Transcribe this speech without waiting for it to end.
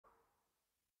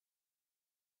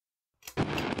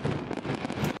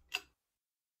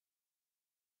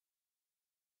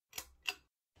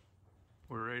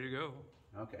We're ready to go.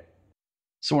 Okay.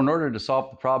 So in order to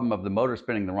solve the problem of the motor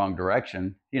spinning the wrong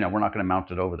direction, we're not going to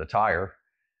mount it over the tire.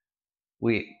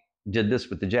 We did this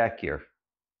with the jack gear.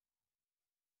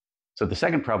 So the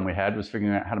second problem we had was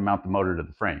figuring out how to mount the motor to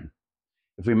the frame.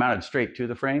 If we mounted straight to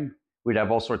the frame, we'd have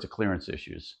all sorts of clearance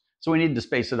issues. So we needed to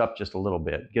space it up just a little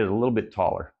bit, get it a little bit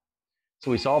taller.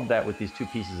 So we solved that with these two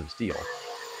pieces of steel.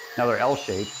 Now they're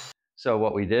L-shaped, so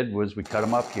what we did was we cut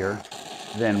them up here,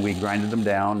 then we grinded them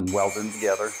down and welded them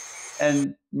together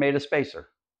and made a spacer.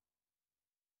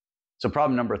 So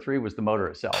problem number 3 was the motor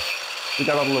itself. We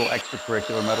got all the little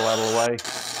extracurricular metal out of the way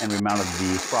and we mounted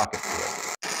the sprocket to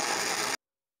it.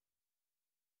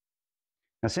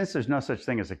 Now since there's no such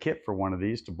thing as a kit for one of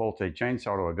these to bolt a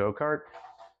chainsaw to a go-kart,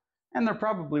 and there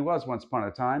probably was once upon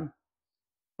a time,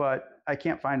 but I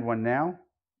can't find one now.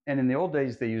 And in the old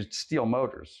days, they used steel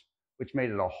motors, which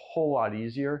made it a whole lot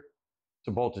easier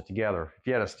to bolt it together. If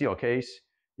you had a steel case,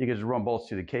 you could just run bolts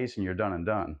through the case and you're done and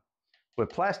done. With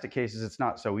plastic cases, it's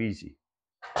not so easy.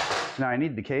 Now I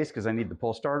need the case because I need the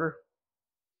pull starter.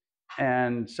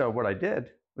 And so what I did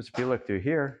was, if you look through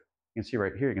here, you can see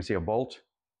right here, you can see a bolt.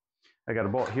 I got a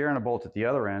bolt here and a bolt at the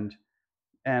other end.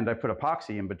 And I put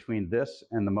epoxy in between this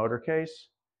and the motor case.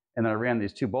 And then I ran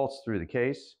these 2 bolts through the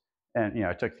case. And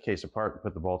I took the case apart and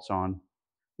put the bolts on.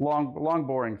 Long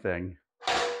boring thing.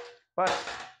 But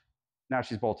now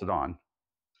she's bolted on.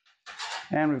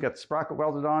 And we've got the sprocket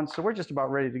welded on, so we're just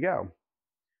about ready to go.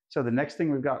 So the next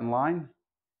thing we've got in line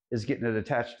is getting it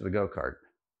attached to the go-kart.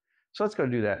 So let's go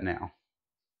do that now.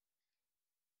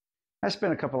 I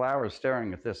spent a couple hours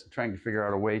staring at this and trying to figure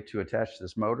out a way to attach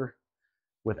this motor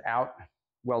without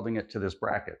welding it to this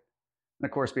bracket. And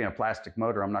of course, being a plastic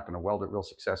motor, I'm not going to weld it real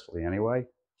successfully anyway.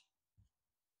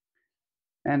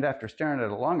 And after staring at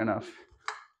it long enough,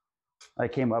 I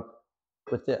came up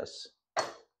with this.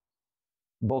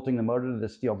 Bolting the motor to the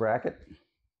steel bracket.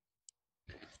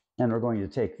 And we're going to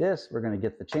take this, we're going to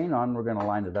get the chain on, we're going to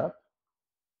line it up.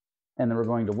 And then we're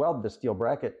going to weld the steel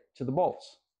bracket to the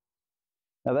bolts.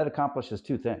 Now that accomplishes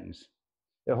 2 things.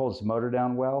 It holds the motor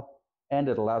down well, and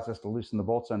it allows us to loosen the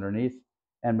bolts underneath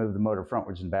and move the motor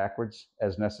frontwards and backwards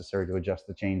as necessary to adjust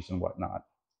the chains and whatnot.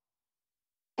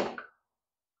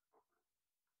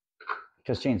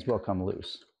 Because chains will come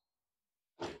loose.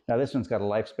 Now this one's got a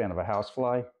lifespan of a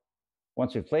housefly.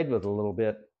 Once we've played with it a little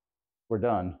bit, we're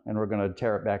done, and we're going to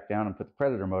tear it back down and put the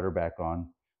Predator motor back on,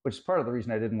 which is part of the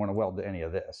reason I didn't want to weld to any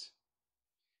of this.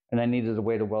 And I needed a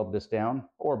way to weld this down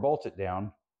or bolt it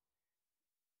down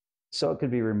so it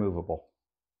could be removable.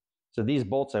 So these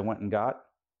bolts I went and got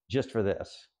just for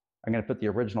this. I'm going to put the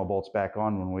original bolts back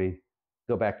on when we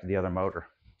go back to the other motor.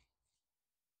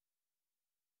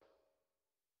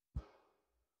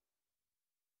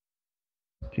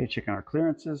 Okay, checking our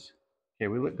clearances. Okay,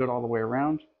 we look good all the way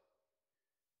around.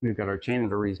 We've got our chain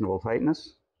at a reasonable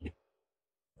tightness.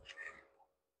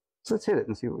 So let's hit it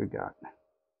and see what we've got.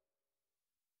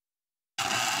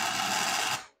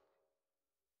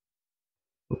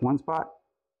 With one spot.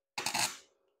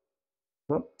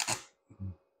 Whoop.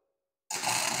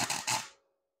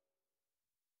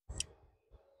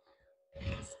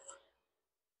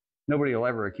 Nobody will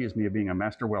ever accuse me of being a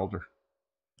master welder.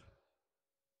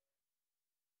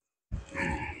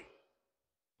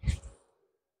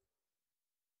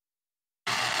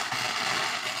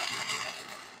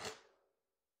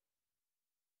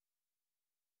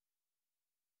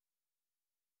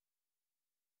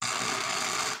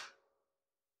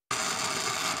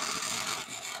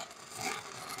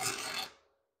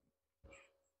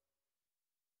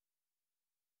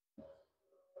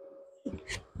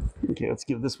 Okay, let's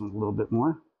give this one a little bit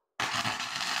more.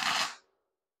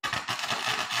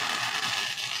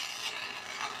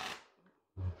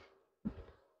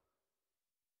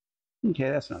 Okay,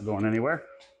 that's not going anywhere.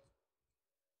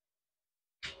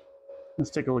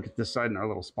 Let's take a look at this side and our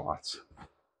little spots.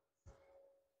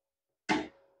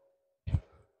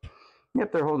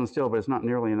 Yep, they're holding still, but it's not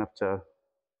nearly enough to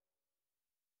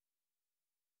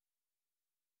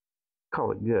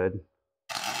call it good.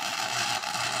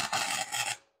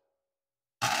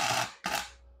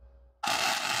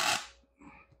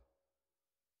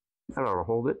 That ought to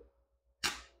hold it.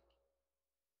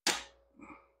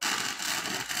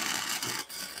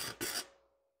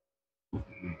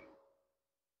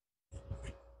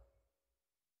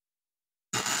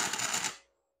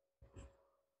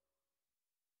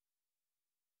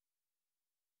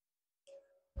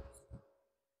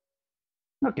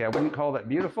 Okay, I wouldn't call that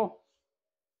beautiful.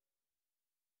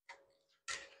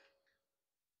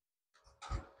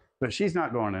 But she's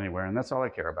not going anywhere, and that's all I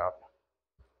care about.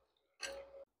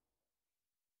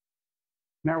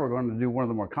 Now we're going to do one of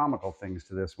the more comical things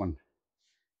to this one.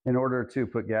 In order to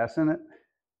put gas in it,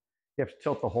 you have to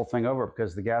tilt the whole thing over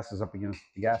because the gas is up against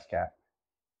the gas cap.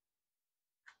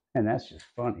 And that's just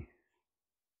funny.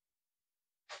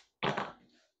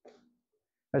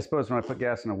 I suppose when I put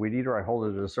gas in a weed eater, I hold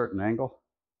it at a certain angle.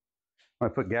 When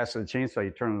I put gas in the chainsaw,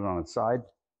 you turn it on its side.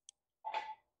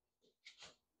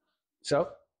 So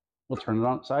we'll turn it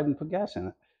on its side and put gas in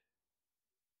it.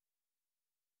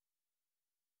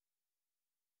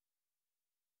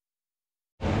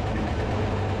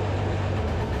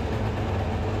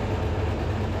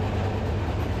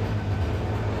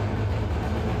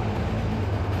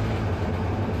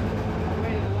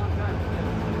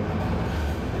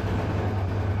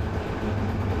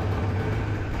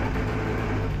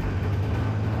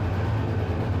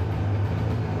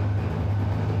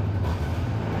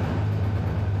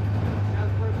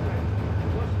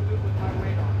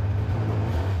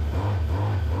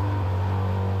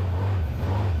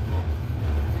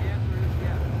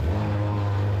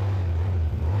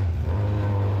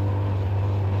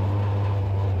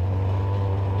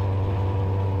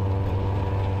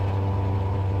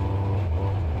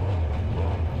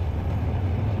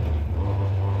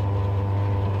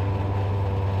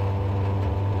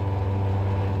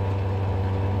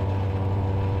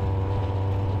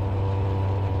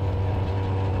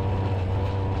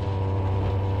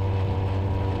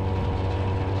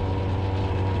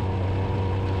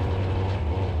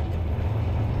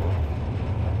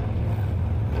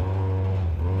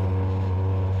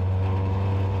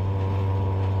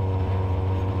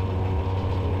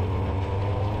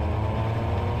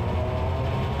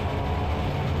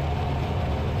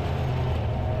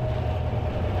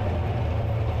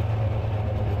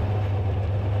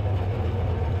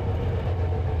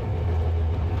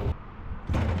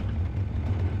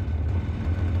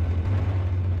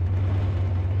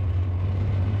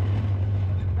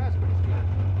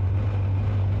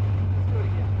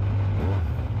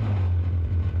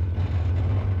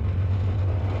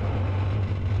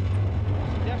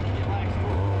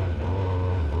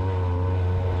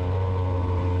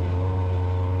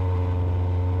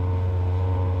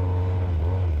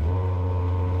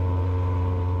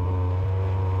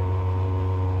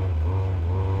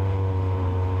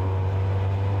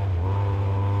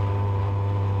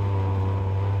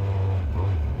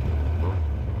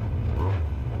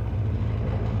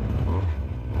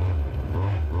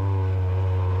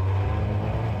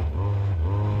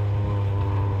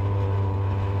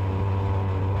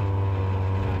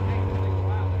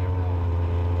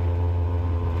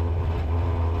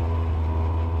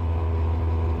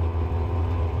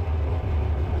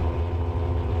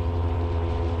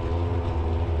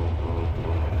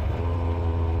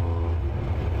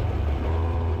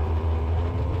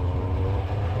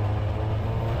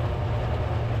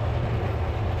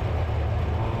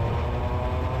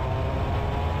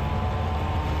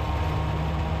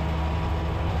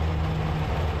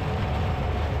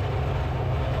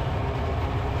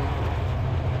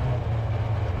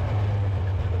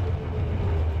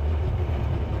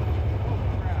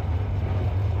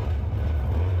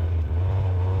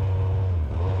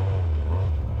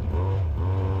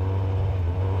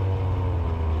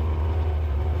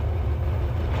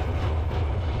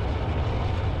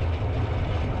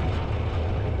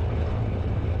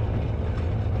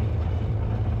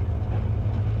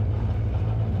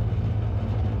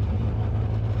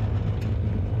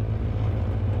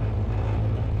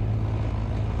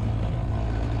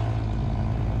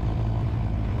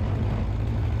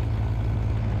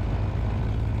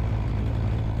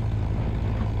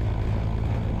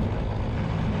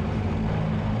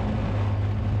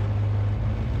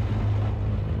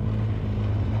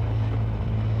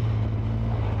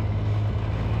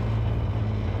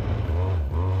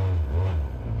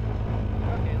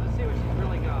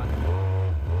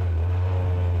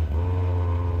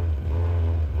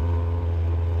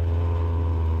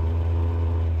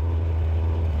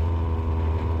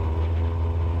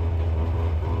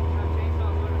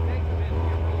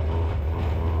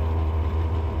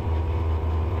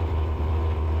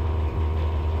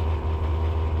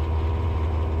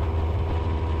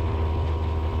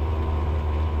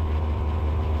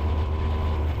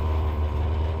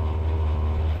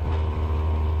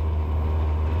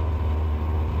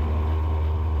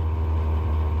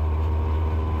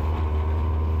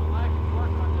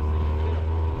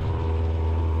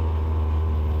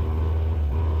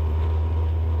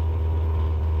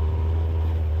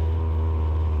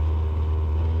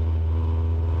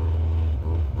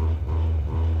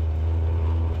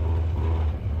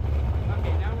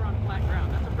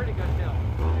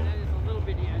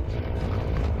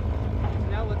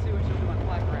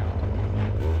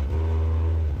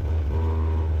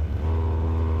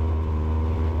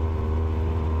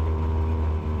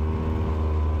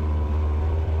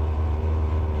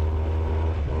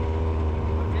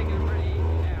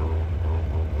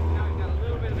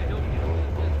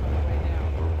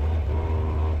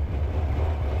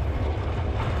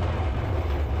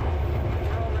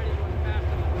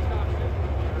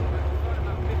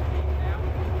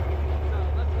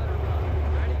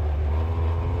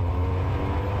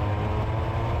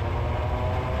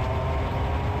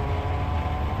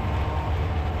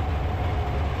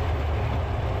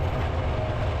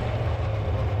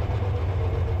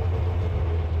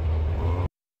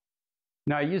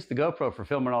 Now, I used the GoPro for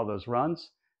filming all those runs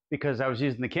because I was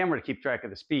using the camera to keep track of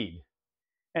the speed.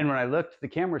 And when I looked, the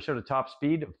camera showed a top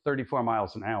speed of 34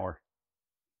 miles an hour.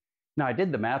 Now, I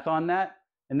did the math on that,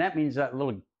 and that means that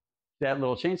little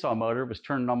chainsaw motor was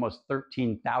turning almost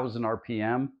 13,000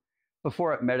 RPM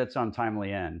before it met its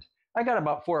untimely end. I got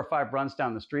about 4 or 5 runs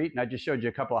down the street, and I just showed you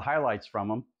a couple of highlights from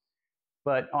them.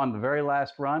 But on the very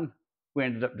last run, we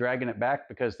ended up dragging it back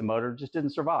because the motor just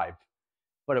didn't survive.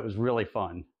 But it was really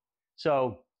fun.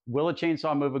 So, will a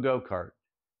chainsaw move a go-kart?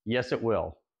 Yes, it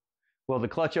will. Will the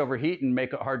clutch overheat and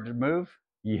make it hard to move?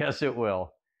 Yes, it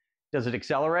will. Does it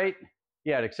accelerate?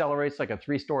 Yeah, it accelerates like a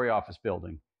 3-story office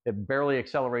building. It barely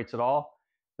accelerates at all,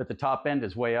 but the top end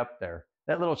is way up there.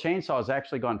 That little chainsaw has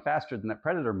actually gone faster than that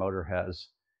Predator motor has.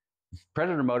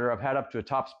 Predator motor I've had up to a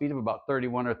top speed of about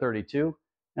 31 or 32,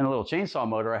 and a little chainsaw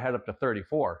motor I had up to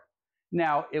 34.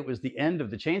 Now, it was the end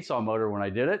of the chainsaw motor when I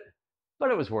did it,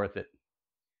 but it was worth it.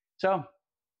 So,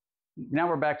 now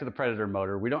we're back to the Predator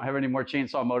motor. We don't have any more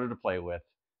chainsaw motor to play with,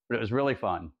 but it was really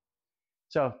fun.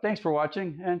 So, thanks for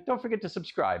watching, and don't forget to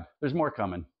subscribe. There's more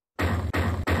coming.